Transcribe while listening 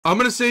I'm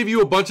gonna save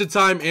you a bunch of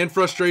time and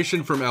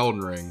frustration from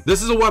Elden Ring.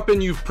 This is a weapon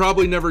you've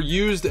probably never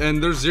used,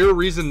 and there's zero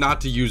reason not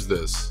to use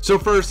this. So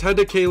first, head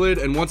to Caelid,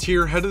 and once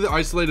here, head to the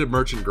isolated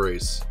merchant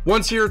Grace.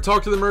 Once here,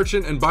 talk to the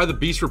merchant and buy the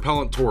beast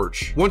repellent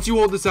torch. Once you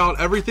hold this out,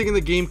 everything in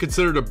the game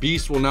considered a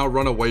beast will now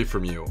run away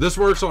from you. This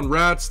works on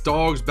rats,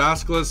 dogs,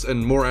 basilisks,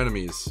 and more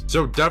enemies.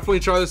 So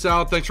definitely try this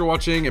out. Thanks for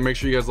watching, and make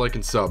sure you guys like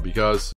and sub, because